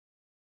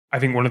I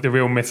think one of the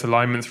real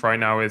misalignments right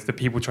now is the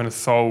people trying to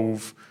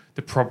solve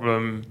the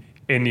problem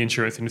in the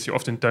insurance industry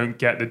often don't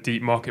get the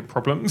deep market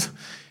problems.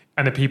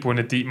 And the people in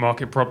the deep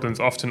market problems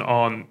often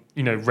aren't,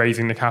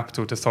 raising the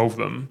capital to solve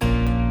them.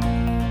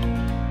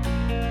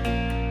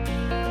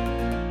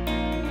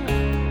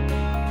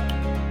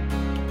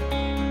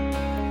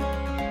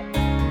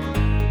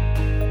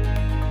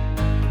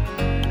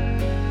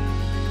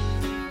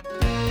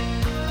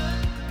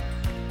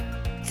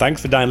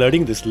 Thanks for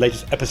downloading this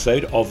latest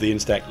episode of the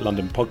Instech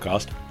London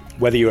podcast.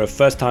 Whether you're a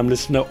first-time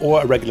listener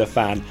or a regular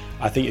fan,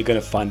 I think you're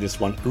going to find this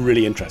one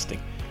really interesting.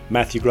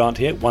 Matthew Grant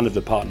here, one of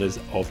the partners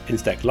of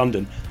Instech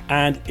London.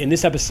 And in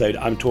this episode,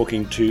 I'm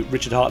talking to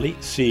Richard Hartley,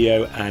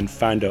 CEO and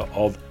founder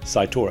of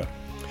Cytora.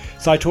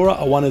 Cytora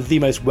are one of the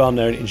most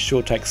well-known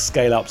insurtech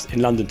scale-ups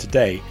in London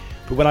today.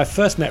 But when I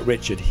first met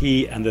Richard,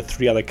 he and the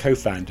three other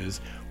co-founders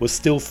were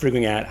still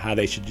figuring out how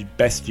they should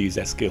best use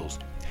their skills.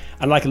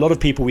 And like a lot of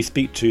people we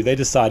speak to, they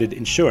decided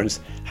insurance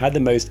had the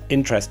most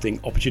interesting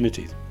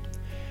opportunities.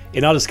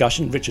 In our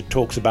discussion, Richard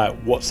talks about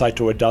what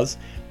Cytora does,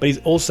 but he's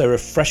also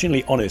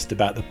refreshingly honest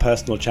about the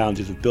personal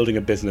challenges of building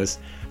a business,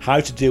 how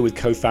to deal with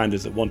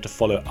co-founders that want to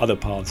follow other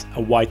paths,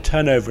 and why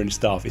turnover in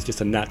staff is just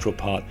a natural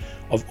part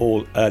of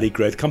all early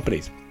growth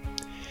companies.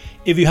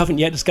 If you haven't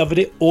yet discovered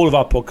it, all of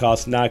our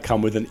podcasts now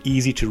come with an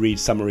easy-to-read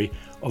summary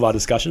of our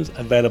discussions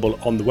available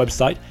on the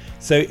website.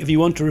 So if you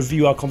want to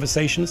review our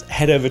conversations,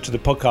 head over to the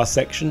podcast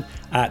section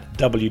at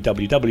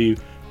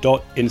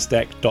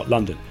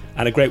www.instech.london,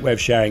 and a great way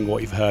of sharing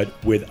what you've heard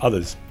with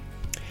others.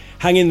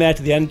 Hang in there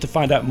to the end to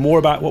find out more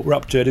about what we're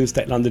up to at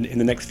Instech London in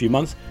the next few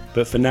months.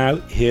 But for now,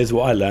 here's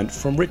what I learned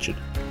from Richard.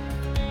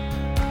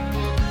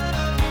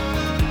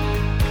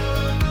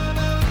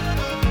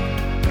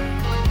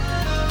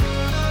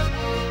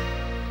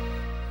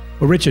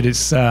 Well, Richard,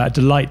 it's a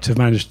delight to have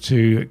managed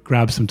to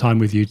grab some time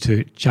with you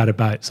to chat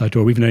about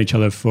Cytora. We've known each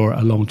other for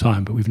a long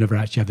time, but we've never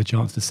actually had the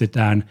chance to sit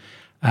down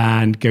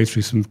and go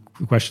through some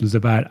questions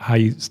about how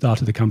you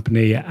started the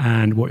company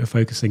and what you're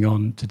focusing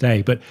on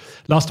today. But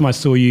last time I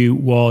saw you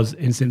was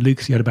in St.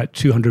 Luke's. You had about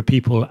 200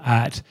 people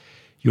at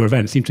your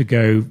event. It seemed to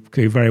go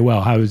very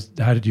well. How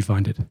did you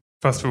find it?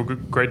 First of all,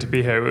 great to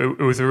be here.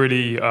 It was a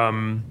really,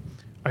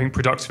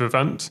 productive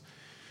event.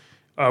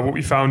 What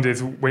we found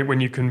is when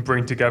you can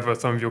bring together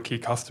some of your key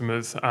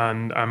customers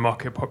and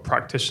market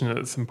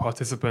practitioners and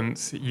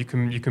participants, you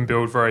can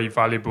build very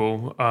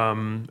valuable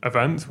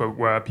events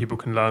where people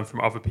can learn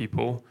from other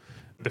people.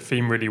 The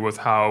theme really was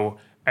how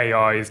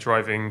AI is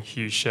driving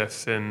huge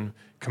shifts in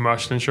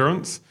commercial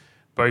insurance,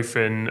 both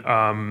in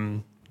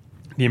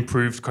the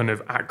improved kind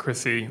of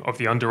accuracy of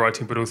the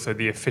underwriting, but also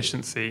the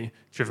efficiency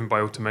driven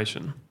by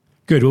automation.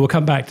 Good. Well, we'll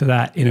come back to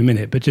that in a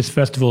minute. But just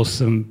first of all,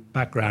 some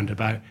background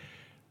about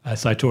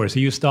Cytora. So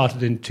you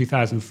started in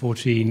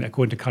 2014,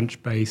 according to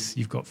Crunchbase.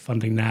 You've got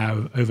funding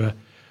now over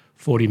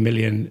 $40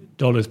 million.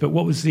 But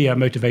what was the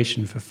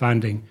motivation for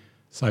founding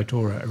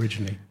Cytora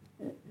originally?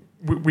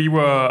 We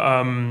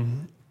were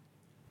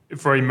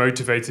very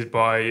motivated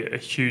by a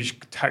huge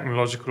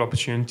technological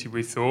opportunity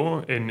we saw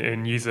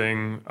in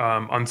using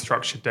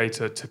unstructured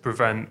data to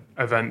prevent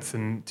events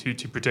and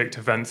to predict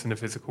events in the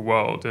physical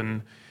world.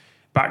 And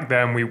back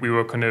then we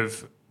were kind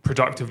of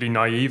productively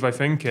naive, I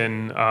think,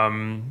 in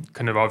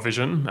kind of our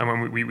vision. And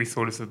when we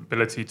saw this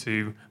ability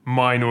to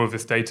mine all of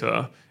this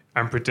data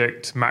and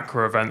predict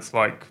macro events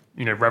like,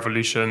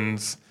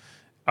 revolutions,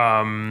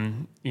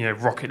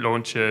 rocket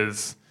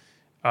launches,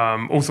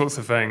 all sorts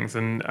of things.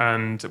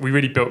 And we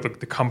really built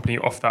the company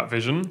off that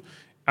vision.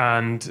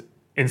 And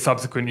in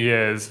subsequent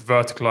years,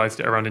 verticalized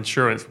it around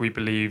insurance, we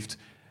believed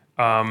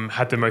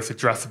had the most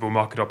addressable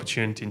market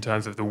opportunity in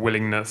terms of the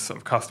willingness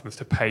of customers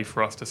to pay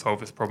for us to solve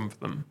this problem for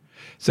them.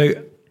 So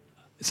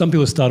some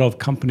people start off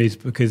companies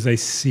because they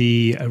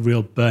see a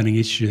real burning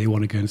issue they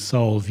want to go and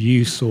solve.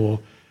 You saw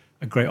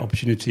a great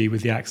opportunity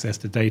with the access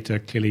to data.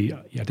 Clearly,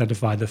 you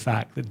identified the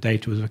fact that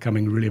data was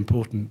becoming really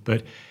important,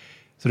 but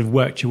sort of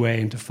worked your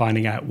way into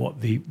finding out what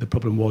the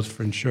problem was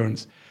for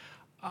insurance.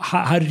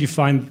 How did you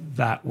find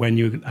that when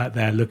you were out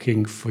there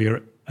looking for your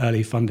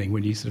early funding,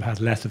 when you sort of had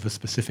less of a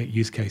specific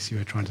use case you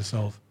were trying to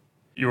solve?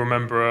 You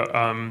remember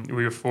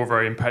we were four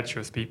very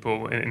impetuous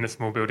people in a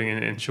small building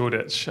in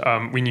Shoreditch.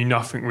 We knew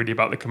nothing really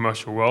about the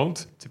commercial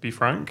world, to be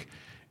frank.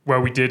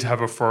 Where we did have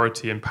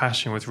authority and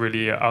passion was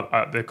really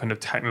at the kind of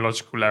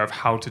technological layer of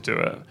how to do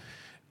it.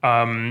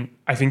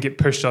 I think it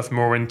pushed us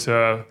more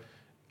into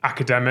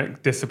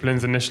academic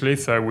disciplines initially.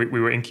 So we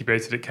were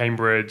incubated at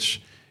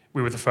Cambridge.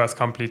 We were the first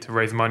company to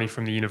raise money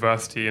from the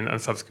university and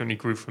subsequently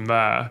grew from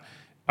there.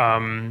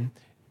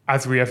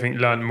 As we, I think,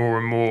 learned more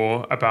and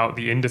more about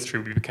the industry,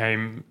 we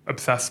became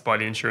obsessed by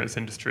the insurance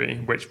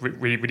industry, which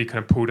really kind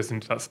of pulled us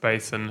into that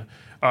space. And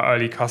our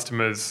early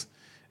customers,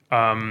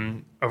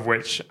 of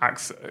which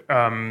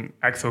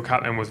Axel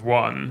Catlin was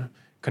one,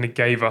 kind of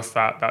gave us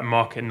that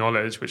market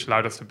knowledge, which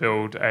allowed us to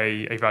build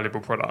a valuable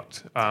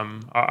product.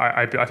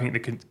 I think the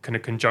kind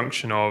of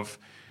conjunction of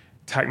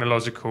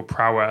technological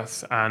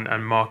prowess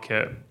and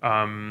market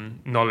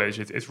knowledge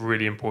is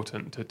really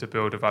important to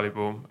build a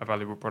valuable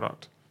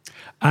product.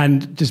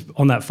 And just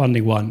on that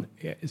funding one,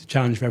 it's a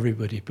challenge for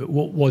everybody, but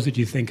what was it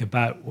you think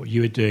about what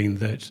you were doing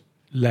that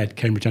led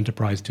Cambridge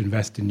Enterprise to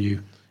invest in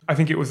you? I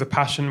think it was a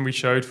passion we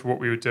showed for what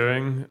we were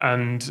doing,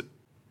 and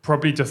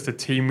probably just the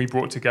team we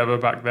brought together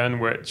back then,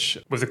 which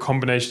was a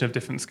combination of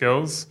different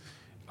skills.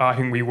 I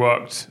think we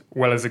worked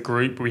well as a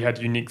group. We had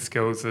unique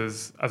skills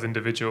as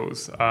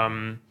individuals.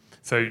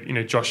 So,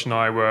 Josh and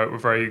I were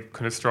very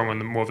kind of strong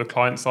on more of the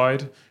client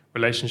side,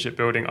 relationship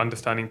building,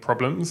 understanding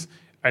problems.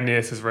 And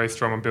Nias is very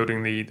strong on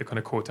building the kind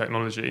of core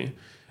technology.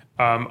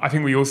 I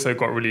think we also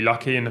got really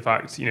lucky in the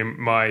fact,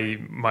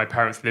 my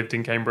parents lived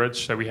in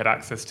Cambridge, so we had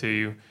access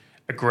to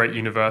a great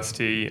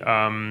university,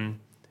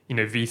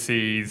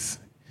 VCs,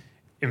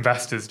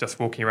 investors just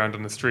walking around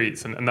on the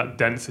streets, and that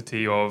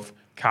density of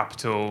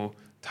capital,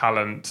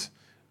 talent,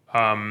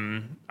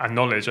 and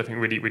knowledge, I think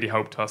really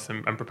helped us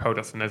and propelled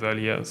us in those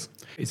early years.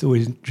 It's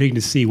always intriguing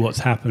to see what's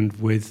happened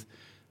with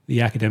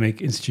the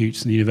academic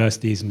institutes and the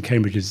universities, and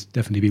Cambridge has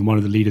definitely been one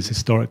of the leaders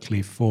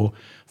historically for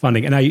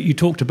funding. And now you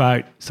talked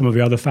about some of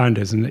your other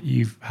founders, and that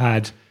you've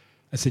had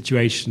a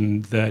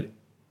situation that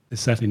is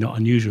certainly not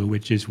unusual,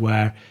 which is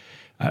where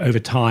over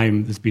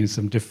time there's been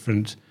some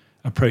different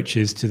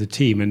approaches to the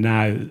team, and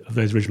now of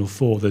those original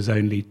four, there's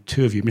only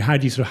two of you. I mean, how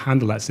do you sort of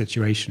handle that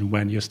situation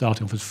when you're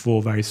starting off as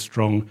four very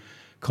strong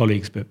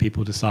colleagues, but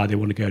people decide they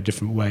want to go a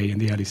different way in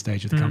the early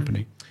stage of the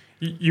company?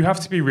 You have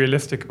to be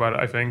realistic about it,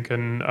 I think,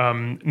 and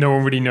no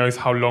one really knows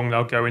how long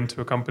they'll go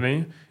into a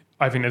company.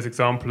 I think there's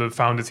example of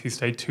founders who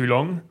stay too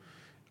long,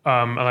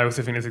 and I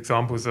also think there's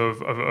examples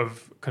of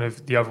kind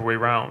of the other way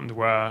around,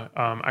 where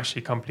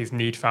actually companies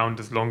need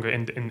founders longer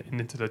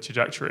into the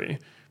trajectory.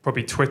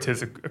 Probably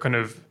Twitter's a kind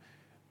of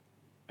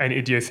an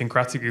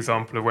idiosyncratic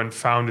example of when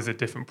founders at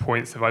different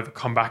points have either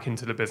come back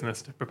into the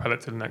business to propel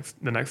it to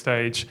the next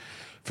stage.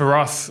 For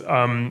us,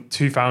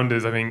 two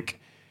founders, I think,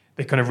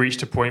 they kind of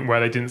reached a point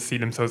where they didn't see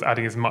themselves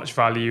adding as much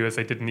value as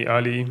they did in the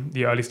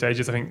early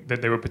stages. I think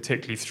that they were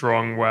particularly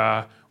strong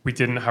where we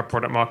didn't have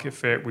product market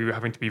fit. We were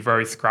having to be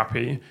very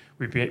scrappy.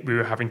 We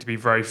were having to be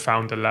very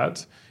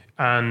founder-led.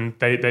 And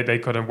they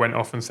kind of went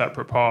off on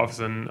separate paths.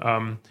 And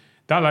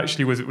that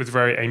actually was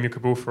very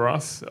amicable for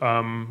us.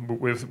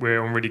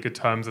 We're on really good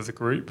terms as a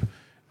group.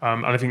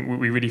 And I think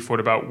we really thought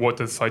about what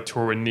does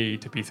Cytora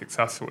need to be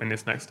successful in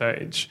this next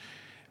stage.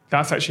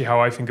 That's actually how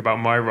I think about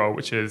my role,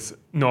 which is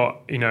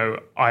not,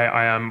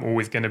 I am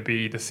always going to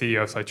be the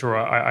CEO of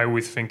Cytora. I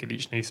always think at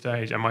each new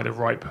stage, am I the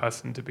right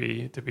person to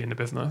be in the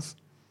business?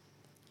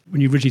 When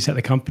you originally set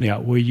the company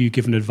up, were you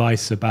given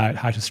advice about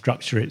how to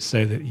structure it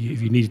so that if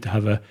you needed to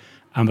have an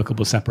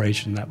amicable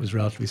separation, that was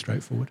relatively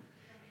straightforward?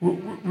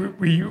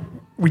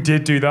 We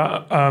did do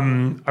that.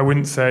 I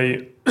wouldn't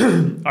say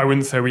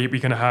we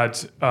kind of had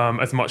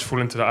as much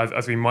fall into that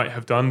as we might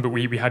have done, but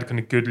we had kind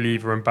of good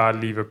lever and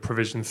bad lever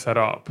provisions set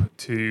up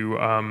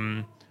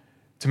to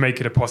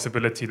make it a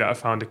possibility that a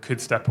founder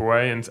could step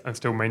away and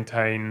still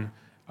maintain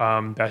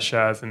their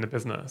shares in the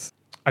business.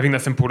 I think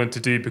that's important to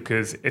do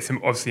because it's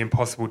obviously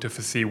impossible to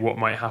foresee what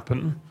might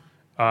happen.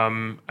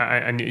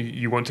 And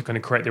you want to kind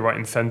of create the right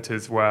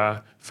incentives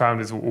where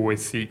founders will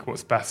always seek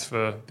what's best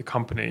for the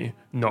company,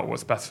 not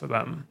what's best for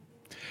them.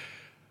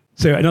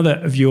 So another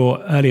of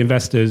your early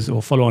investors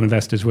or follow-on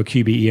investors were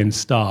QBE and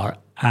Star,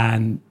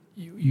 and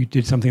you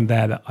did something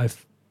there that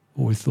I've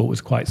always thought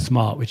was quite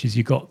smart, which is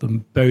you got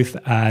them both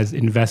as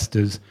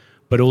investors,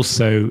 but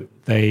also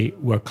they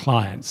were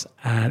clients.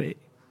 And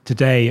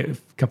today, a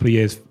couple of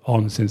years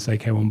on since they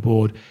came on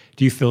board,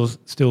 do you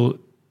still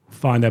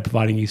find they're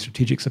providing you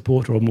strategic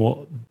support, or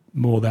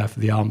more there for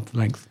the arm's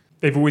length?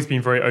 They've always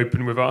been very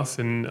open with us,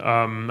 and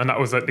that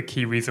was like the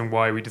key reason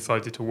why we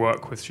decided to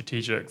work with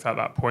strategics at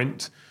that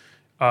point.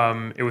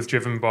 It was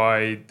driven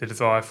by the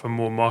desire for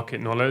more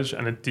market knowledge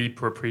and a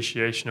deeper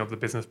appreciation of the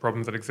business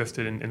problems that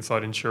existed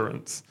inside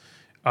insurance.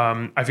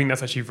 I think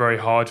that's actually very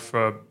hard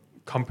for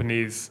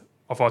companies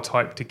of our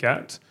type to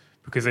get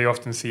because they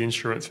often see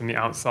insurance from the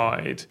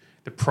outside.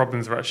 The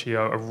problems are actually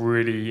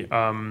really,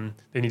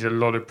 they need a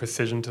lot of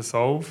precision to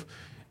solve.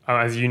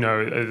 As you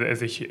know,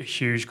 there's a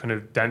huge kind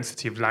of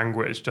density of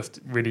language just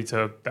really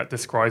that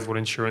describes what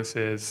insurance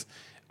is,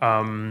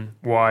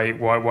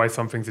 why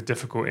some things are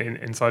difficult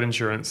inside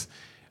insurance.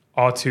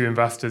 Our two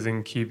investors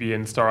in QB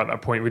and Star at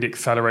that point really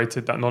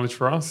accelerated that knowledge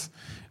for us.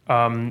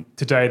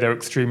 Today, they're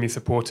extremely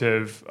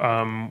supportive.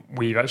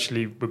 We've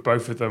actually, with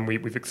both of them,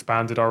 we've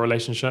expanded our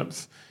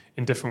relationships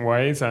in different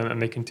ways,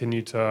 and they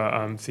continue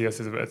to see us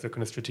as a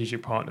kind of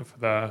strategic partner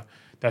for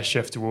their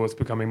shift towards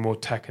becoming more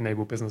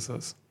tech-enabled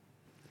businesses.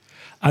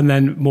 And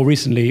then more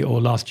recently, or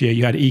last year,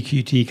 you had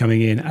EQT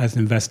coming in as an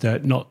investor,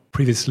 not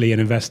previously an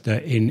investor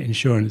in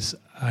insurance.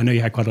 I know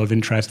you had quite a lot of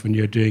interest when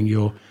you were doing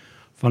your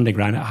funding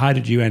round. How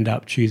did you end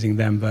up choosing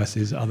them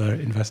versus other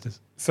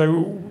investors? So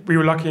we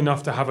were lucky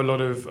enough to have a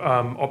lot of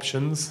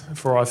options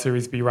for our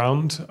Series B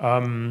round.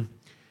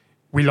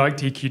 We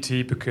liked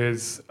EQT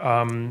because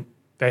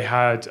they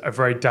had a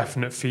very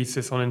definite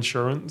thesis on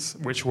insurance,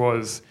 which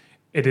was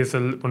it is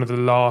one of the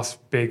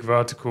last big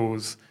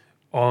verticals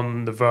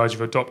on the verge of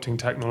adopting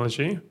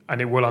technology,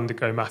 and it will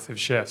undergo massive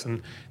shifts.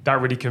 And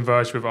that really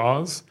converged with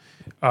ours.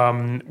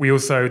 We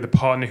also, the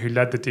partner who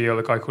led the deal,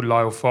 a guy called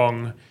Lyle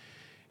Fong,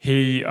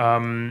 he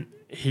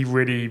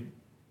really,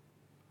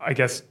 I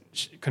guess,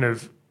 kind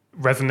of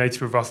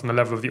resonated with us on the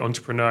level of the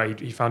entrepreneur.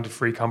 He founded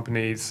 3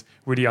 companies,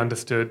 really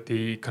understood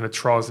the kind of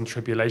trials and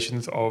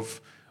tribulations of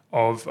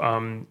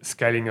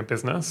scaling a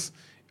business.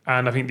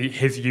 And I think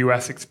his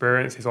US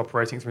experience, his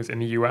operating experience in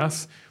the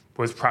US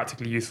was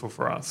practically useful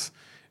for us.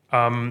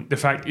 The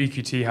fact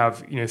EQT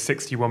have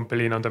 61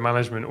 billion under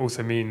management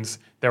also means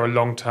they're a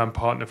long-term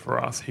partner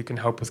for us who can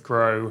help us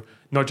grow,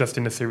 not just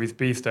in the Series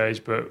B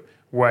stage, but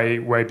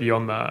way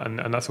beyond that.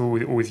 And that's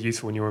always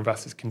useful when your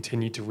investors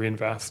continue to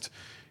reinvest,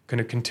 kind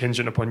of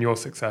contingent upon your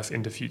success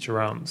into future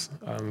rounds.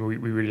 We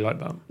really like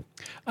that.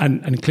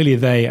 And clearly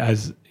they,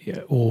 as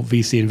all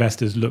VC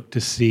investors, look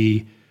to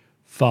see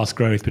fast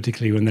growth,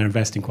 particularly when they're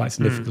investing quite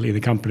significantly in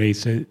the company.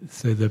 So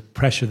the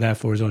pressure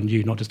therefore is on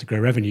you, not just to grow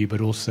revenue,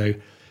 but also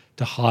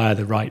to hire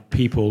the right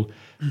people.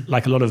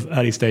 Like a lot of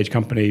early stage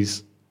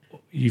companies,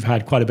 you've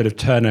had quite a bit of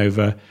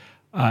turnover.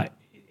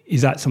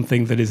 Is that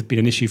something that has been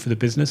an issue for the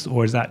business,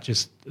 or is that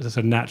just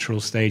a natural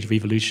stage of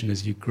evolution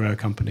as you grow a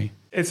company?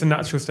 It's a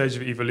natural stage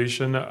of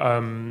evolution.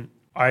 I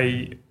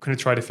kind of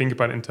try to think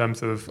about it in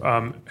terms of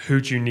who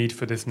do you need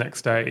for this next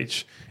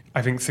stage.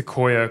 I think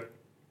Sequoia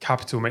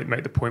Capital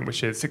make the point,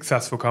 which is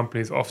successful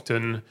companies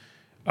often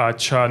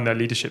churn their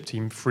leadership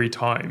team 3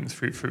 times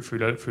through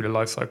the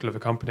life cycle of a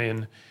company.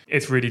 And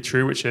it's really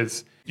true, which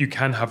is you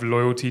can have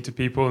loyalty to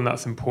people and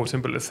that's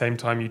important, but at the same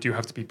time, you do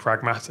have to be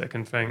pragmatic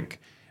and think,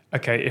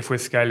 okay, if we're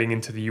scaling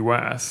into the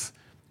US,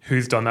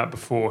 who's done that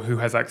before? Who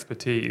has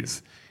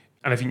expertise?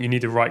 And I think you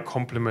need the right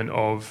complement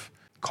of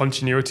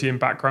continuity and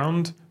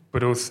background,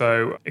 but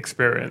also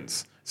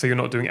experience. So you're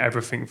not doing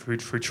everything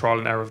through trial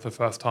and error for the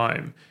first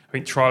time. I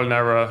think trial and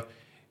error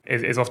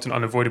is often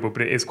unavoidable,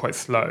 but it is quite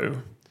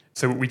slow.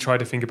 So we try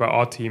to think about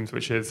our teams,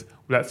 which is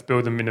let's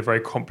build them in a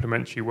very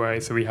complementary way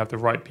so we have the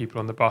right people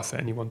on the bus at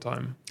any one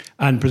time.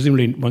 And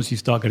presumably once you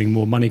start getting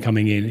more money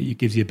coming in, it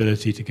gives you the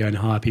ability to go and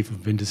hire people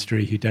from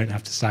industry who don't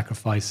have to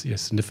sacrifice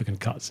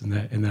significant cuts in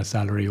their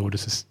salary or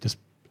just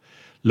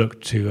look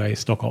to a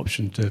stock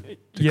option to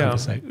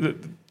compensate.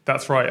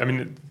 That's right. I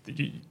mean,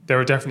 there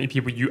are definitely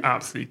people you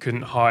absolutely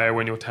couldn't hire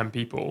when you're 10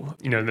 people.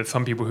 There's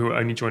some people who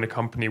only join a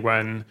company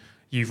when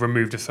you've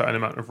removed a certain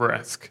amount of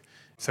risk.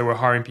 So we're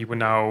hiring people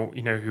now,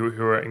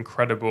 who are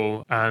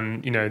incredible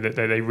and, that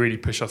they really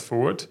push us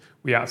forward.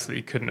 We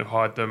absolutely couldn't have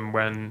hired them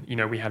when,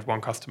 we had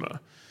 1 customer.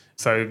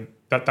 So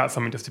that's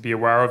something just to be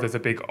aware of. There's a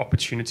big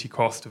opportunity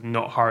cost of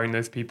not hiring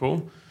those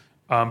people.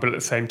 But at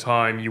the same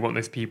time, you want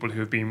those people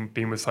who have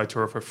been with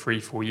Cytora for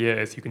 3-4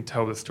 years. You can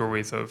tell the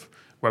stories of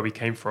where we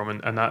came from.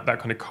 And that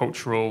kind of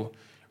cultural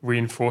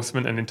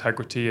reinforcement and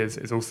integrity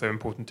is also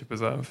important to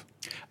preserve.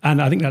 And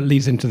I think that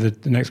leads into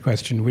the next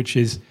question, which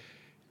is,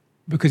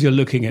 because you're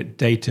looking at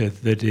data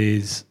that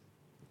is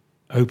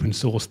open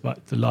source,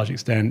 but to a large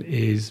extent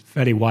is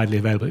fairly widely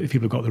available, if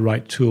people have got the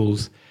right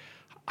tools,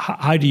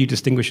 how do you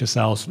distinguish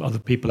yourselves from other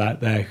people out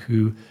there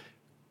who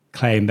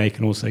claim they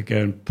can also go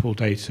and pull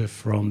data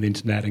from the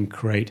internet and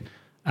create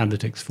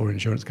analytics for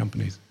insurance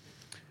companies?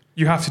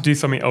 You have to do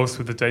something else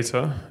with the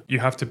data. You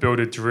have to build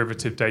a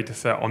derivative data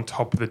set on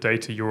top of the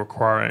data you're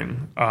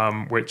acquiring,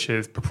 which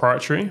is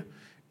proprietary,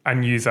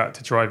 and use that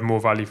to drive more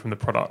value from the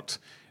product.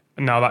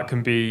 Now that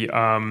can be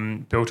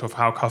built off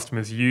how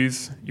customers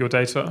use your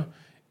data.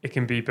 It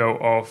can be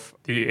built off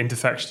the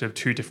intersection of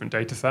 2 different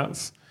data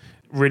sets.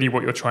 Really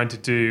what you're trying to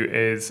do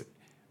is,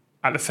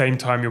 at the same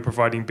time you're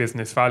providing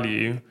business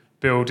value,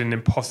 build an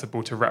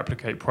impossible to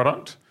replicate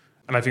product.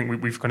 And I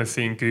think we've kind of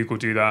seen Google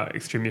do that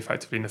extremely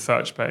effectively in the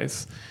search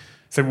space.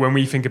 So when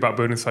we think about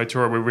building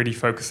Cytora, we're really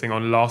focusing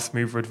on last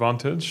mover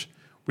advantage.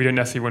 We don't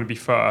necessarily want to be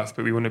first,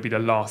 but we want to be the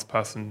last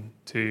person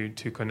to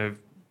kind of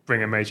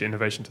bring a major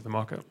innovation to the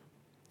market.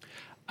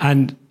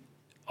 And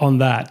on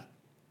that,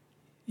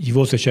 you've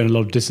also shown a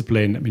lot of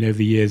discipline. I mean, over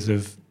the years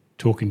of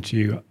talking to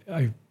you,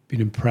 I've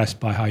been impressed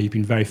by how you've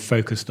been very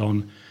focused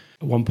on,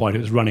 at one point, it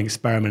was running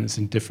experiments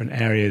in different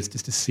areas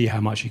just to see how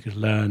much you could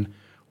learn,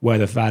 where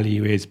the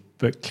value is.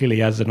 But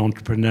clearly, as an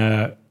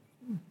entrepreneur,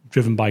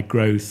 driven by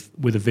growth,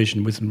 with a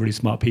vision, with some really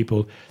smart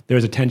people, there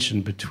is a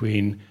tension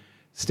between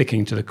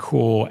sticking to the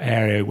core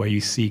area where you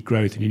see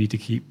growth and you need to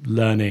keep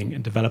learning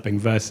and developing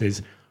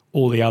versus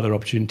all the other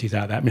opportunities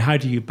out there. I mean, how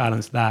do you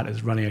balance that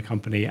as running a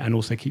company and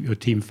also keep your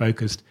team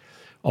focused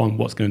on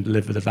what's going to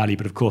deliver the value,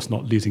 but of course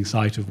not losing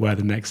sight of where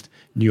the next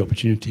new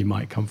opportunity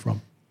might come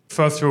from?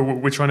 First of all,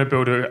 we're trying to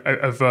build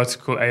a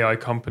vertical AI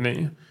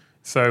company.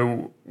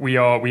 So we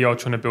are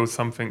trying to build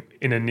something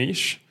in a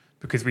niche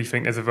because we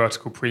think there's a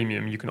vertical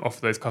premium. You can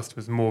offer those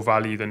customers more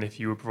value than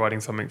if you were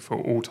providing something for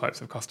all types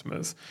of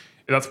customers.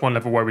 That's one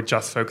level where we're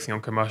just focusing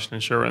on commercial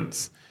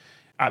insurance.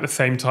 At the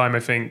same time, I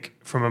think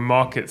from a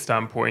market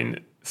standpoint,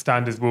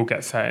 standards will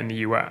get set in the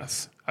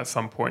US at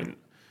some point.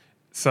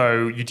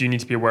 So you do need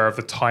to be aware of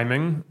the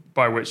timing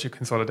by which a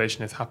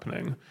consolidation is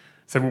happening.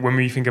 So when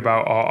we think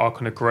about our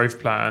kind of growth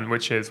plan,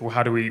 which is, well,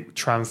 how do we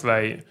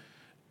translate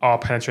our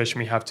penetration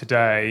we have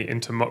today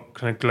into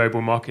kind of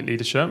global market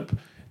leadership?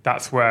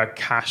 that's where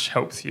cash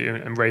helps you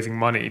and raising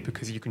money,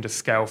 because you can just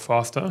scale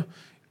faster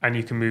and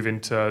you can move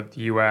into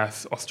the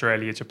US,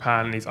 Australia,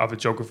 Japan, and these other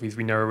geographies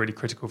we know are really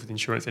critical for the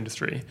insurance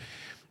industry.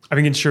 I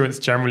think insurance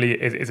generally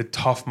is a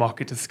tough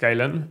market to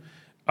scale in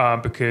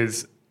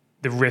because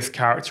the risk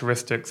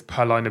characteristics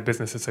per line of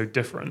business are so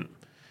different.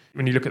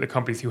 When you look at the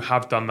companies who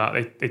have done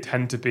that, they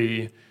tend to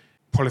be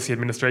policy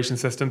administration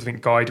systems. I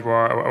think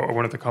Guidewire are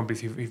one of the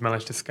companies who've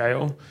managed to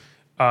scale.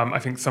 I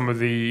think some of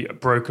the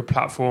broker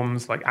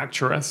platforms like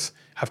Actuarius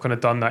have kind of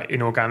done that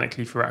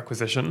inorganically through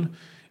acquisition.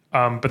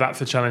 But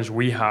that's a challenge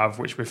we have,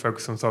 which we're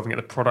focused on solving at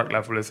the product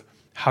level, is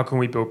how can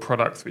we build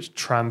products which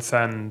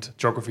transcend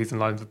geographies and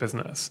lines of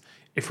business?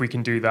 If we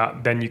can do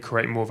that, then you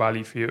create more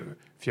value for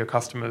your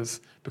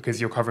customers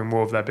because you're covering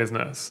more of their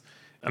business.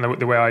 And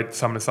the way I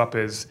sum this up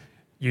is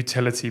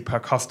utility per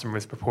customer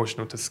is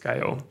proportional to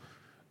scale.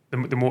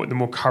 The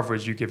more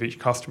coverage you give each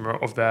customer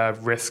of their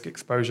risk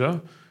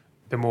exposure,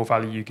 the more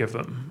value you give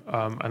them.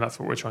 And that's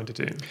what we're trying to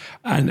do.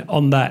 And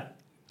on that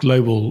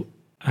global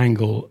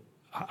angle,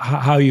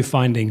 how are you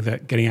finding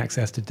that getting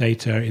access to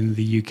data in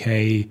the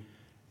UK?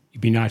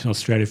 You've been out in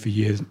Australia for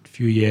a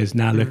few years,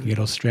 now looking at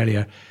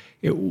Australia.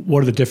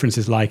 What are the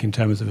differences like in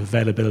terms of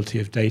availability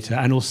of data,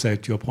 and also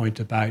to your point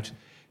about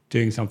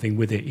doing something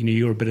with it,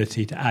 your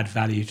ability to add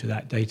value to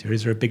that data?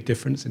 Is there a big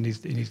difference in these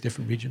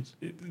different regions?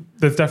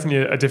 There's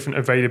definitely a different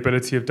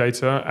availability of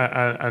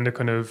data and a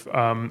kind of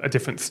a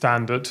different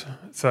standard.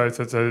 So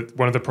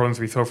one of the problems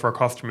we solve for our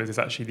customers is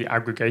actually the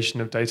aggregation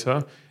of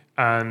data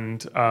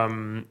and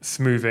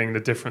smoothing the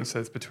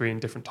differences between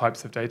different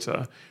types of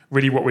data.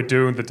 Really what we're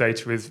doing with the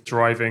data is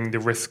driving the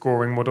risk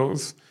scoring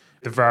models,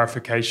 the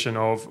verification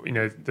of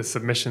the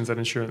submissions that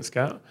insurance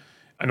get,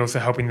 and also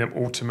helping them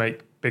automate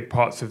big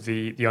parts of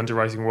the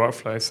underwriting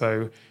workflow.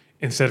 So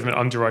instead of an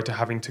underwriter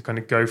having to kind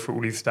of go through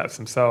all these steps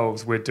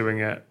themselves, we're doing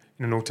it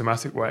in an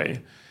automatic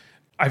way.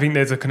 I think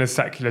there's a kind of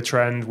secular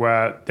trend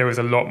where there is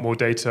a lot more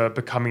data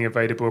becoming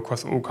available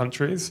across all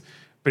countries.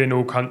 But in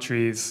all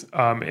countries,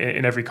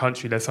 in every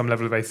country, there's some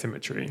level of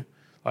asymmetry.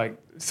 Like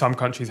some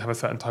countries have a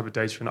certain type of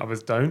data and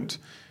others don't.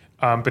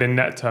 But in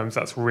net terms,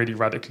 that's really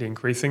radically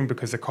increasing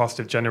because the cost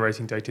of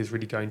generating data is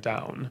really going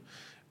down.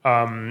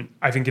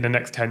 I think in the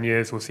next 10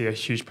 years, we'll see a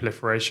huge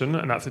proliferation.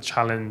 And that's a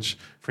challenge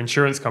for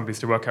insurance companies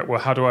to work out,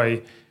 well, how do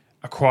I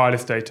acquire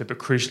this data, but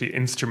crucially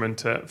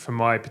instrument it for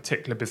my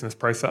particular business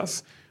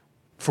process,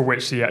 for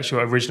which the actual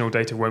original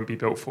data won't be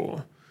built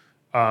for?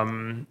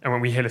 And when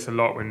we hear this a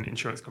lot, when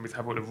insurance companies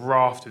have a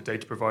raft of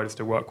data providers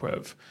to work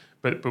with,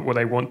 but what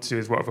they want to do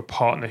is work with a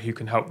partner who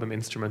can help them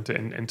instrument it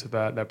into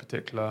their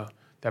particular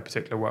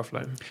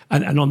workflow.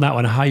 And on that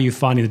one, how are you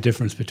finding the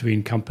difference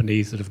between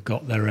companies that have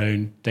got their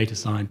own data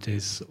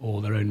scientists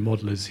or their own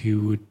modelers who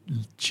would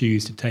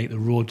choose to take the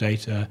raw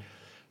data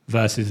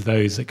versus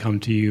those that come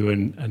to you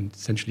and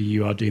essentially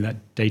you are doing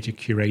that data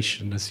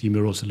curation? I assume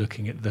you're also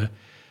looking at the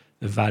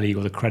value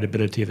or the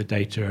credibility of the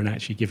data and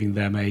actually giving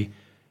them a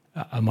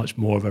much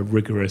more of a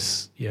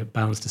rigorous,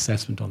 balanced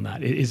assessment on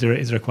that. Is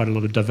there quite a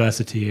lot of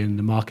diversity in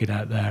the market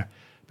out there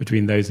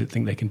between those that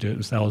think they can do it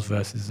themselves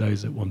versus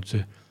those that want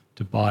to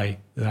buy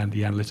the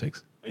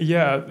analytics?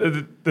 Yeah,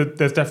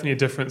 there's definitely a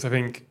difference. I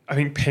think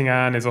Ping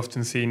An is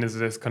often seen as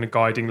this kind of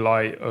guiding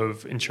light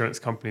of insurance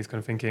companies kind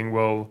of thinking,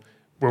 well,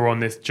 we're on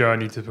this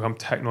journey to become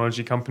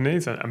technology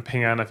companies, and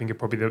Ping An, I think, are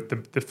probably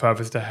the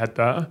furthest ahead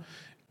there.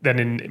 Then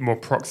in more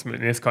proximate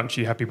in this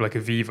country, you have people like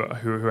Aviva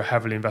who are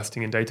heavily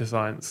investing in data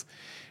science.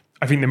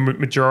 I think the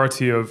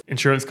majority of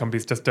insurance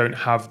companies just they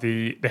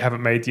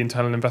haven't made the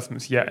internal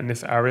investments yet in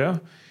this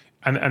area.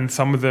 And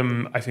some of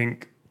them, I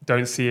think,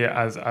 don't see it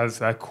as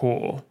their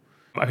core.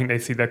 I think they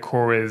see their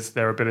core is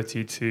their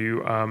ability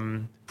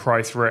to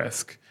price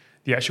risk,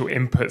 the actual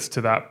inputs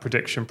to that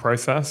prediction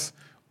process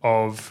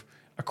of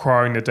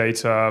acquiring the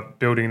data,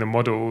 building the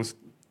models.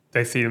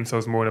 They see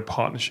themselves more in a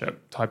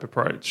partnership type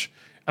approach.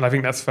 And I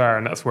think that's fair,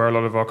 and that's where a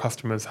lot of our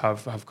customers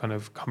have kind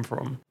of come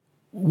from.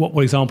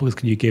 What examples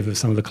can you give of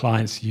some of the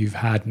clients you've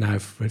had now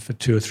for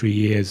 2 or 3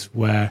 years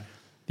where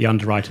the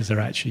underwriters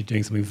are actually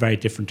doing something very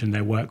different in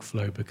their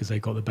workflow because they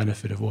got the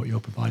benefit of what you're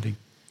providing?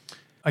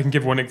 I can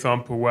give one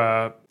example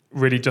where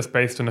really just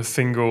based on a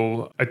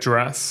single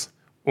address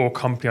or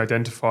company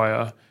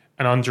identifier,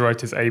 an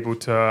underwriter is able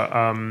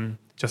to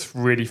just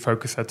really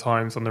focus their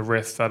times on the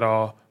risks that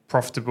are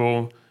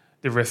profitable,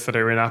 the risks that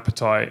are in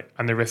appetite,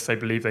 and the risks they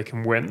believe they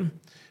can win.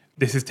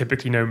 This is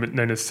typically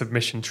known as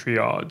submission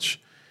triage,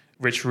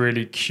 which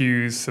really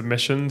queues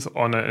submissions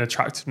on an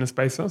attractiveness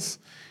basis.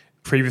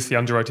 Previously,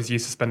 underwriters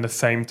used to spend the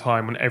same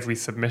time on every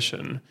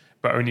submission,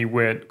 but only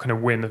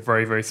win a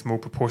very, very small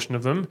proportion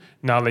of them.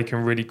 Now they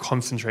can really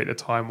concentrate their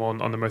time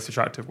on the most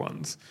attractive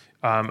ones.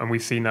 And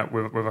we've seen that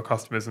with our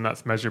customers, and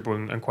that's measurable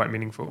and quite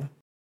meaningful.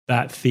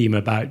 That theme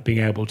about being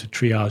able to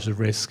triage the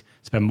risk,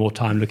 spend more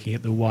time looking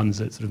at the ones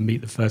that sort of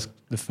meet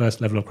the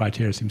first level of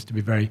criteria seems to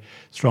be very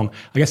strong.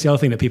 I guess the other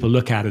thing that people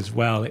look at as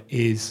well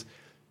is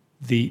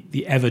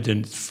the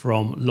evidence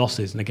from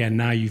losses. And again,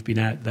 now you've been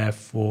out there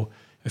for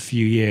a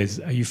few years.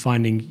 Are you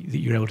finding that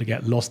you're able to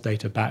get loss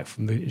data back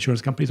from the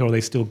insurance companies, or are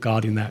they still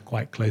guarding that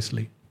quite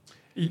closely?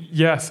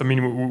 Yes, I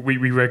mean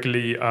we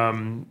regularly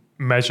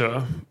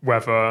measure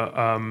whether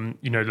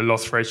the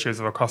loss ratios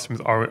of our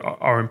customers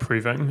are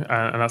improving,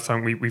 and that's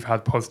something we've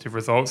had positive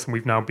results, and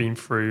we've now been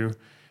through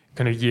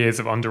kind of years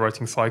of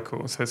underwriting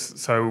cycles.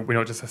 So we're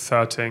not just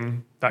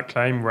asserting that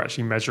claim; we're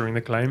actually measuring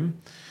the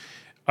claim.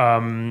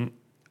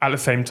 At the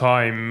same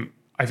time,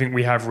 I think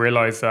we have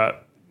realised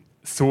that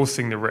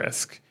sourcing the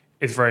risk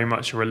is very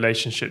much a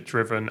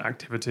relationship-driven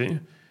activity.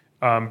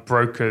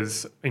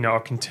 Brokers, are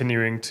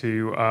continuing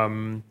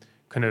to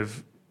kind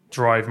of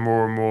drive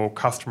more and more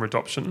customer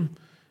adoption.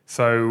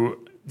 So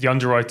the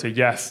underwriter,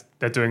 yes,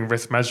 they're doing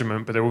risk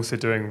measurement, but they're also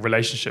doing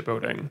relationship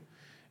building.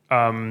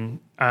 And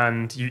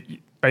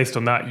based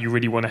on that, you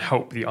really want to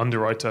help the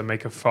underwriter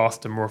make a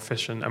faster, more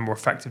efficient, and more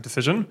effective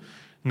decision,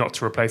 not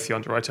to replace the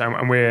underwriter.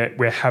 And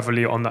we're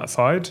heavily on that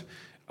side,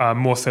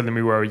 more so than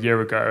we were a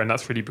year ago. And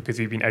that's really because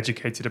we've been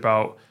educated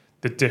about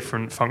the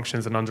different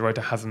functions an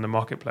underwriter has in the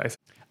marketplace.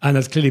 And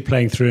that's clearly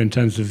playing through in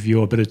terms of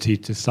your ability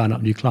to sign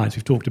up new clients.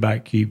 We've talked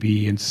about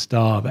QB and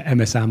Star, but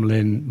MS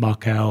Amlin,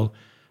 Markel,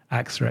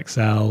 AXA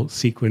XL,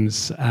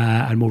 Sequence,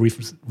 and more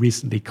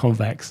recently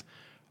Convex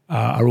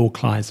are all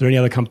clients. Are there any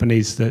other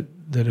companies that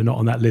are not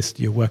on that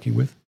list you're working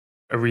with?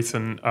 A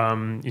recent,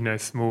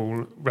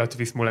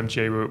 relatively small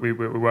MGA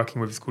we're working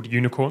with is called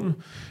Unicorn.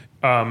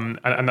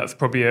 And that's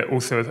probably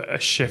also a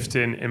shift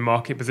in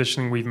market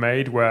positioning we've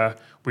made, where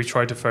we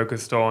try to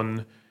focus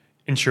on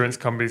insurance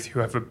companies who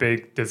have a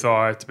big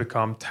desire to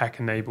become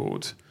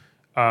tech-enabled,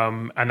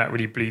 and that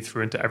really bleeds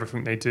through into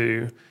everything they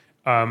do.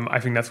 I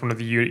think that's one of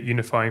the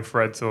unifying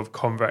threads of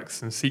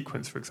Convex and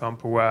Sequence, for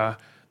example, where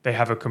they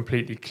have a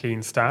completely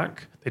clean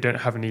stack. They don't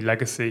have any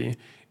legacy,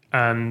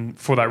 and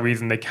for that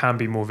reason, they can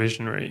be more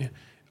visionary.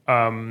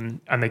 And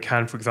they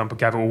can, for example,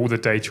 gather all the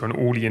data on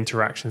all the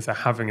interactions they're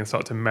having and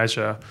start to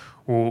measure,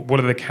 well, what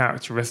are the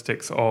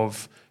characteristics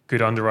of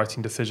good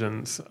underwriting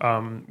decisions?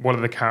 What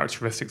are the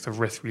characteristics of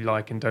risk we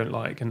like and don't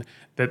like? And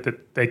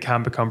that they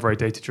can become very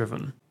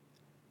data-driven.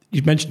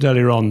 You mentioned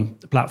earlier on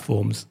the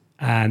platforms,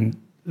 and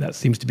that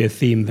seems to be a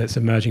theme that's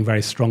emerging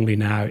very strongly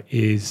now,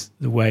 is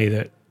the way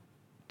that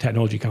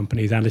technology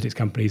companies, analytics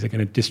companies are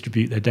going to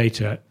distribute their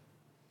data.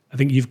 I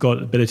think you've got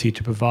the ability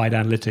to provide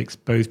analytics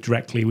both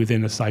directly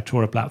within a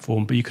Cytora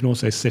platform, but you can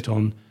also sit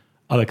on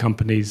other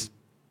companies'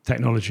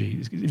 technology.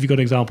 Have you got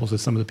examples of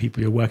some of the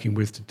people you're working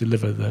with to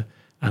deliver the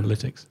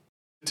analytics?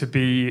 To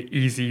be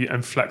easy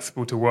and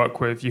flexible to work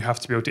with, you have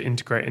to be able to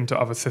integrate into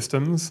other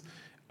systems.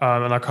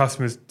 And our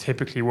customers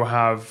typically will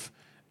have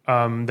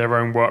their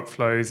own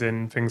workflows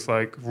in things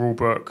like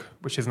Rulebook,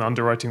 which is an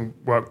underwriting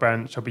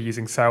workbench. I'll be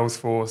using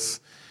Salesforce.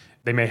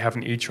 They may have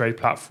an e-trade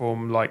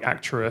platform like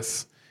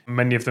Acturis.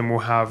 Many of them will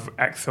have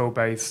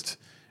Excel-based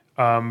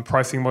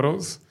pricing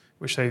models,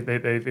 which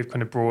they've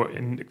kind of brought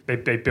in,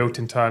 they built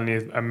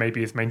internally and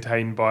maybe is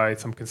maintained by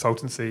some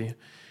consultancy.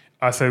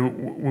 So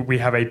we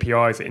have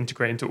APIs that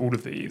integrate into all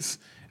of these.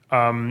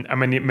 And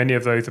many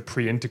of those are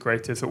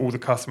pre-integrated, so all the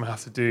customer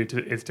has to do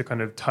is to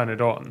kind of turn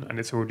it on, and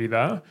it's already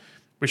there,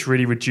 which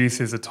really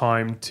reduces the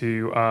time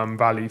to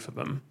value for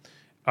them.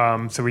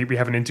 So we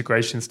have an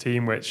integrations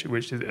team which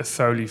is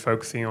solely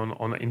focusing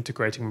on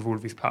integrating with all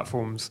of these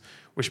platforms,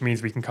 which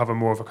means we can cover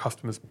more of a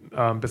customer's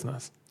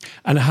business.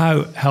 And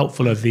how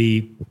helpful are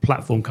the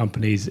platform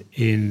companies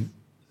in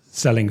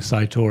selling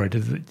Cytora?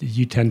 Do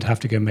you tend to have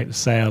to go and make the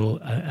sale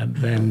and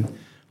then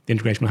the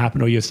integration will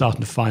happen, or you're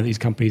starting to find these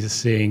companies are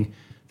seeing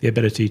the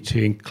ability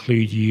to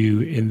include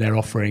you in their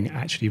offering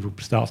actually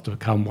starts to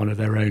become one of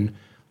their own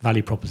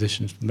value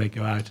propositions when they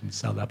go out and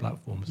sell their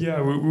platforms?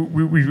 Yeah,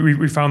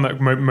 we found that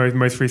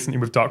most recently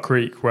with Duck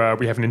Creek, where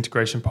we have an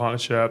integration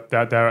partnership,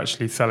 they're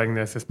actually selling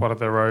this as part of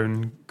their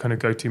own kind of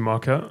go-to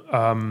market.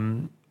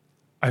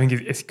 I think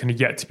it's kind of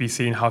yet to be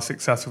seen how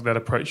successful that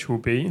approach will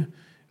be,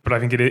 but I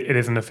think it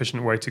is an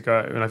efficient way to go.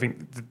 And I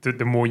think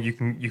the more you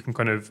can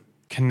kind of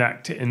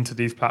connect into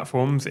these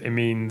platforms, it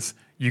means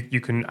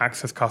you can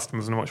access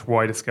customers on a much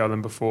wider scale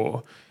than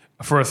before.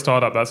 For a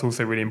startup, that's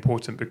also really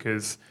important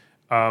because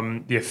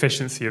the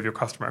efficiency of your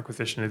customer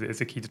acquisition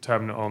is a key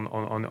determinant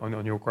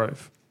on your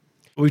growth.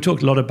 Well, we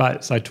talked a lot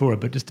about Cytora,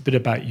 but just a bit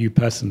about you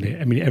personally.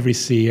 I mean, every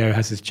CEO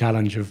has this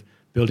challenge of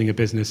building a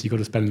business. You've got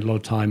to spend a lot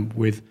of time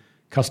with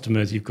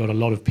customers. You've got a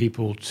lot of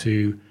people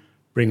to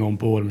bring on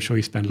board. I'm sure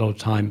you spend a lot of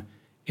time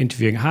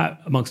interviewing.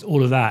 Amongst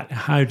all of that,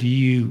 how do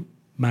you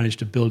manage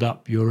to build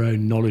up your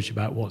own knowledge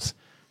about what's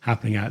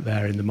happening out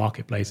there in the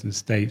marketplace and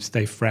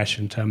stay fresh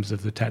in terms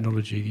of the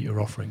technology that you're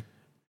offering?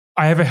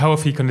 I have a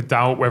healthy kind of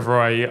doubt whether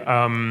I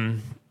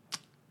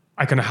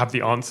kind of have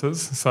the answers.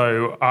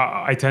 So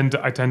I tend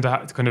to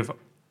have to kind of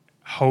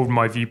hold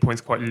my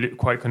viewpoints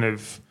quite kind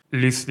of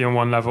loosely on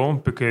one level,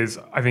 because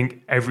I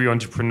think every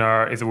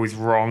entrepreneur is always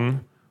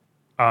wrong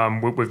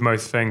with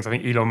most things. I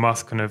think Elon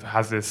Musk kind of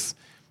has this.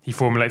 He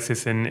formulates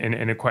this in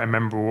a quite a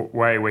memorable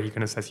way, where he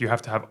kind of says you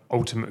have to have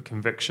ultimate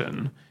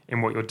conviction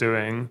in what you're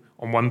doing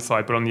on one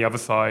side, but on the other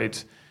side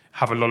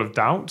have a lot of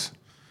doubt.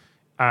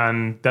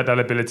 And that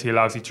ability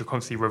allows you to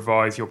constantly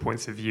revise your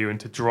points of view and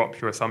to drop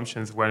your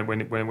assumptions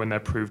when they're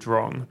proved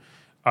wrong.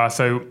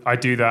 So I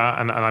do that,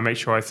 and I make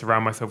sure I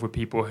surround myself with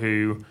people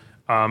who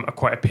are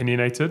quite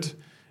opinionated.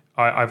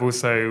 I've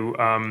also,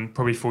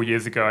 probably 4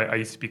 years ago, I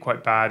used to be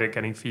quite bad at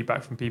getting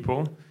feedback from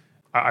people.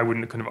 I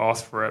wouldn't kind of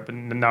ask for it, but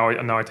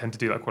now I tend to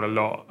do that quite a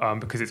lot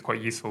because it's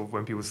quite useful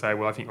when people say,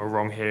 well, I think you're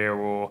wrong here,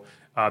 or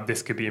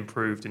this could be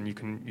improved, and you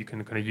can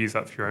kind of use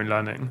that for your own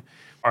learning.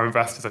 Our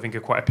investors, I think,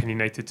 are quite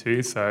opinionated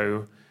too,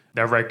 so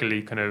they're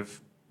regularly kind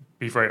of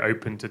be very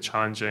open to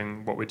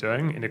challenging what we're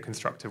doing in a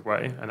constructive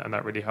way, and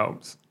that really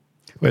helps.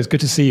 Well, it's good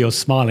to see you're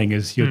smiling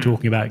as you're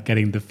talking about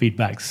getting the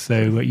feedback.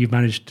 So you've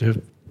managed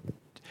to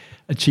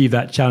achieve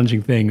that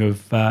challenging thing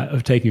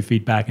of taking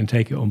feedback and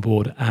take it on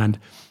board and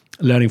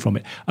learning from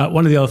it.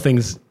 One of the other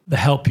things, the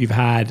help you've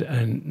had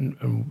and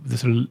the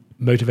sort of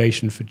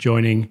motivation for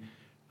joining,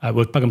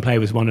 Plug and Play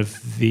was one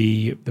of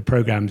the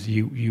programs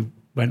you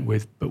went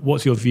with. But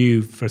what's your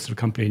view for a sort of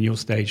company in your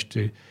stage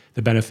to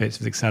the benefits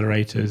of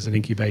accelerators and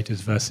incubators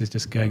versus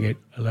just going it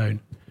alone?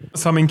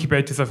 Some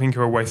incubators, I think,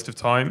 are a waste of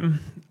time.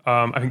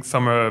 I think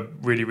some are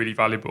really, really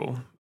valuable.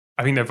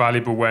 I think they're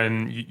valuable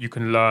when you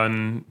can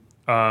learn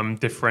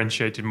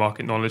differentiated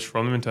market knowledge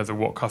from them in terms of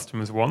what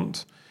customers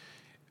want.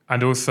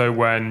 And also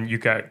when you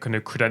get kind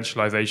of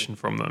credentialization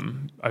from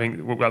them. I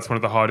think that's one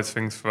of the hardest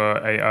things for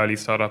an early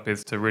startup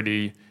is to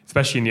really,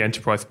 especially in the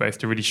enterprise space,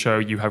 to really show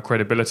you have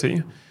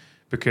credibility,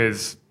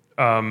 because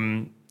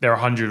there are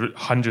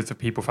hundreds of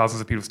people,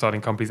 thousands of people starting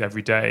companies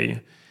every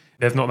day.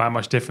 There's not that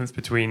much difference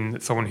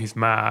between someone who's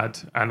mad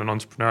and an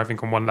entrepreneur, I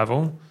think, on one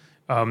level.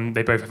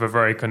 They both have a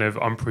very kind of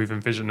unproven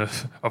vision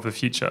of the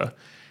future.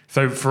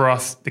 So for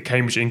us, the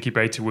Cambridge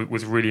Incubator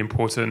was really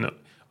important.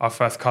 Our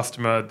first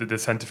customer, the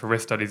Centre for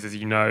Risk Studies, as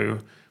you know,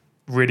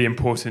 really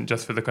important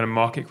just for the kind of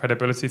market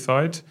credibility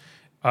side.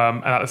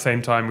 And at the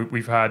same time,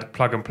 we've had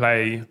Plug and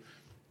Play,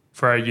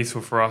 very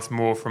useful for us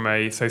more from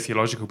a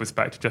sociological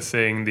perspective, just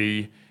seeing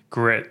the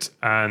grit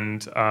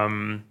and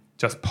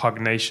just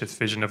pugnacious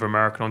vision of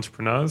American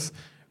entrepreneurs.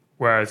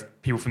 Whereas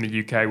people from the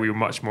UK, we were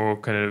much more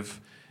kind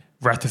of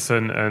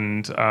reticent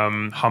and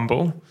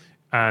humble.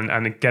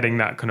 And getting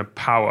that kind of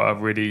power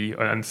really,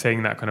 and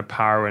seeing that kind of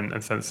power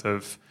and sense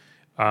of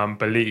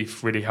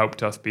belief really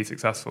helped us be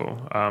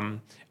successful.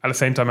 At the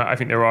same time, I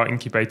think there are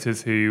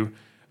incubators who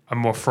are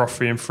more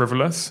frothy and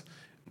frivolous,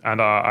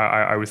 and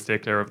I would steer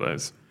clear of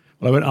those.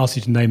 Well, I won't ask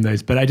you to name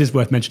those, but it is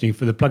worth mentioning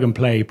for the Plug and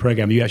Play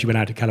program, you actually went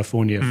out to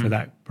California for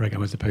that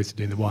program as opposed to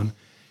doing the one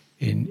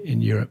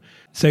in Europe.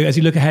 So as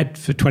you look ahead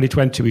for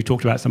 2020, we've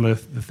talked about some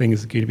of the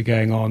things that are going to be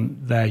going on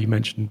there. You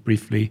mentioned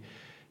briefly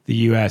the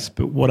US,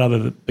 but what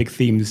other big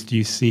themes do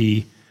you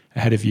see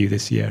ahead of you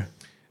this year?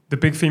 The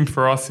big theme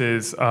for us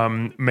is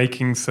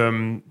making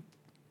some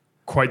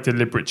quite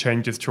deliberate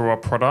changes to our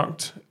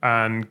product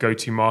and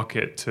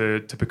go-to-market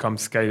to become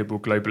scalable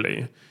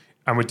globally.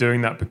 And we're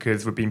doing that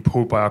because we're being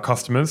pulled by our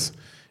customers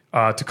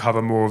to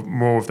cover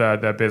more of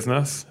their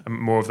business and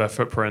more of their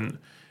footprint.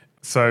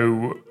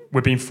 So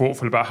we're being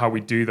thoughtful about how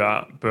we do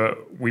that,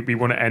 but we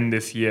want to end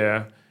this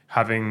year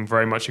having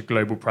very much a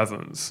global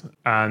presence.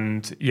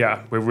 And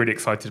yeah, we're really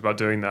excited about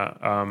doing that.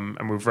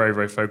 And we're very,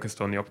 very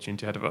focused on the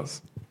opportunity ahead of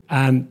us.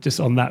 And just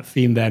on that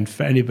theme then,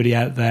 for anybody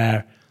out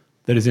there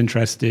that is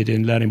interested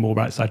in learning more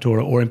about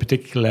Cytora, or in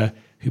particular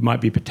who might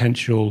be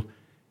potential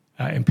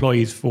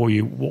employees for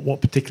you,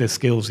 what particular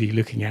skills are you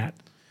looking at?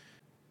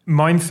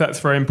 Mindset's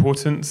very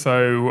important.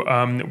 So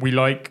we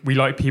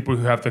like people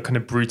who have the kind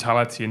of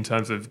brutality in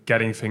terms of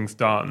getting things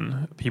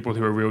done, people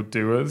who are real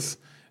doers,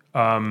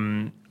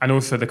 and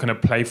also the kind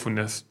of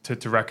playfulness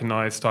to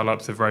recognize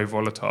startups are very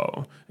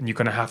volatile, and you're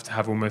going to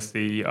have almost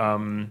the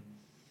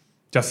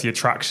just the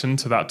attraction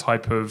to that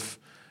type of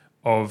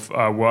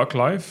work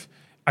life.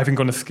 I think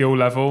on a skill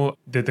level,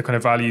 the kind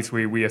of values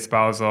we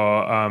espouse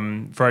are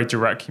very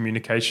direct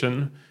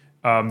communication,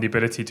 the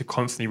ability to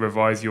constantly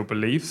revise your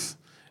beliefs,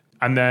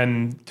 and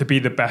then to be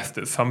the best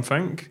at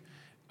something.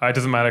 It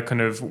doesn't matter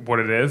kind of what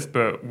it is,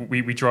 but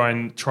we try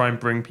and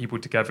bring people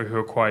together who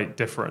are quite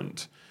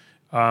different.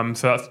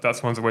 So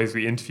that's one of the ways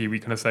we interview. We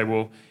kind of say,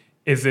 well,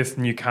 is this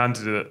new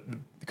candidate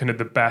kind of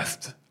the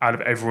best out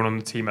of everyone on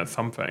the team at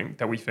something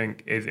that we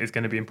think is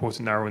going to be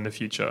important now or in the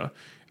future?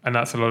 And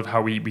that's a lot of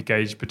how we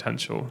gauge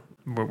potential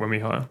when we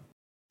hire.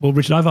 Well,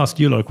 Richard, I've asked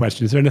you a lot of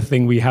questions. Is there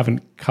anything we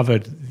haven't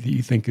covered that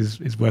you think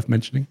is worth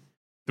mentioning?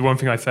 The one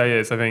thing I say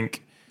is I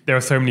think there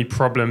are so many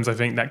problems, I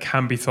think, that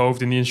can be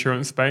solved in the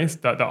insurance space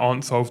that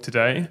aren't solved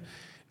today.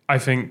 I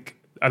think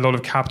a lot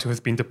of capital has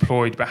been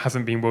deployed but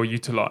hasn't been well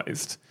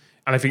utilized.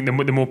 And I think the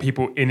more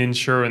people in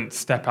insurance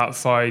step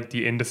outside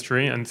the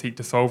industry and seek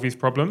to solve these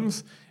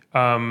problems,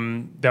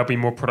 there'll be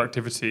more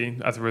productivity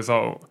as a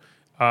result.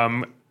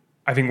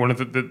 I think one of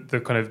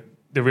the kind of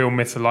the real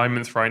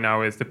misalignments right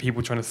now is the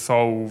people trying to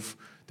solve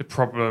the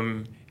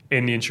problem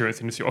in the insurance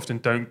industry often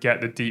don't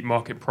get the deep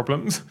market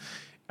problems.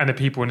 And the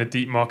people in the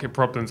deep market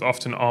problems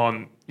often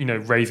aren't,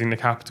 raising the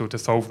capital to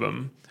solve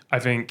them. I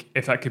think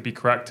if that could be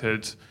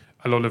corrected,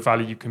 a lot of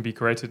value can be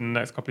created in the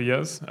next couple of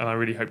years. And I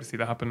really hope to see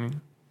that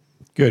happen.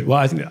 Good. Well,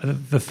 I think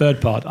the third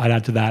part I'd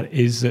add to that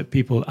is that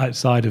people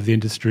outside of the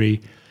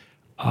industry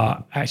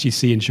actually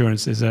see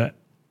insurance as a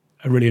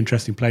a really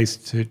interesting place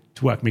to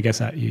work. I mean, I guess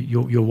that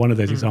you're one of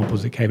those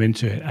examples that came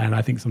into it. And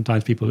I think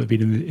sometimes people who have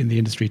been in the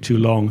industry too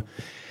long,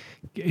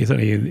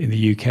 certainly in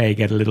the UK,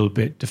 get a little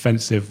bit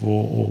defensive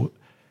or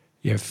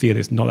feel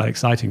it's not that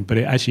exciting. But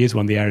it actually is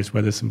one of the areas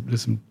where there's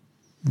some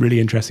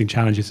really interesting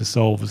challenges to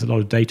solve. There's a lot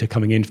of data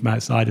coming in from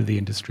outside of the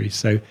industry.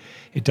 So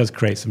it does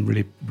create some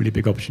really, really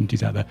big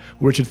opportunities out there.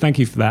 Well, Richard, thank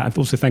you for that. And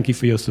also thank you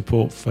for your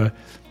support for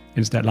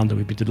Instech London.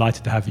 We'd be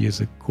delighted to have you as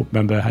a corporate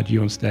member, had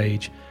you on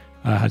stage,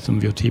 had some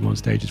of your team on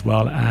stage as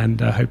well, and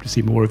hope to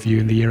see more of you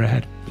in the year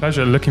ahead.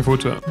 Pleasure. Looking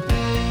forward to it.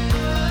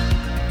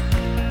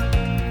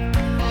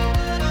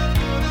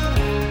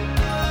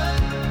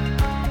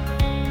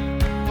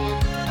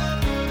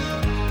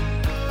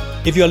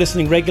 If you're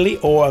listening regularly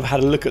or have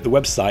had a look at the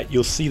website,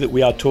 you'll see that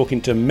we are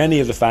talking to many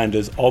of the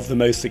founders of the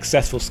most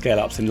successful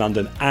scale-ups in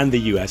London and the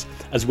US,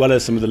 as well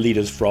as some of the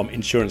leaders from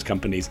insurance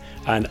companies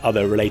and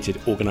other related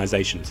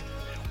organizations.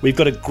 We've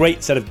got a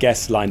great set of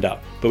guests lined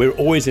up, but we're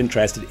always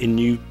interested in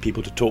new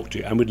people to talk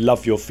to and we'd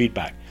love your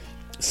feedback.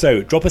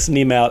 So drop us an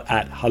email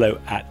at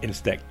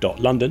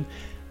hello@instech.london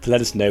to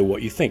let us know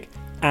what you think.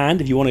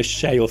 And if you want to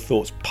share your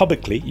thoughts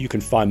publicly, you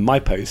can find my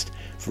post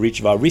for each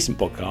of our recent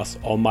podcasts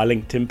on my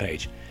LinkedIn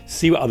page.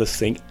 See what others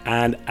think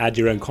and add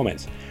your own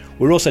comments.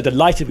 We're also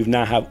delighted we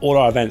now have all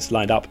our events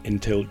lined up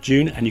until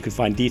June, and you can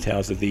find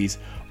details of these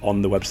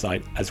on the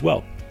website as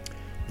well.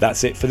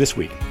 That's it for this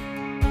week.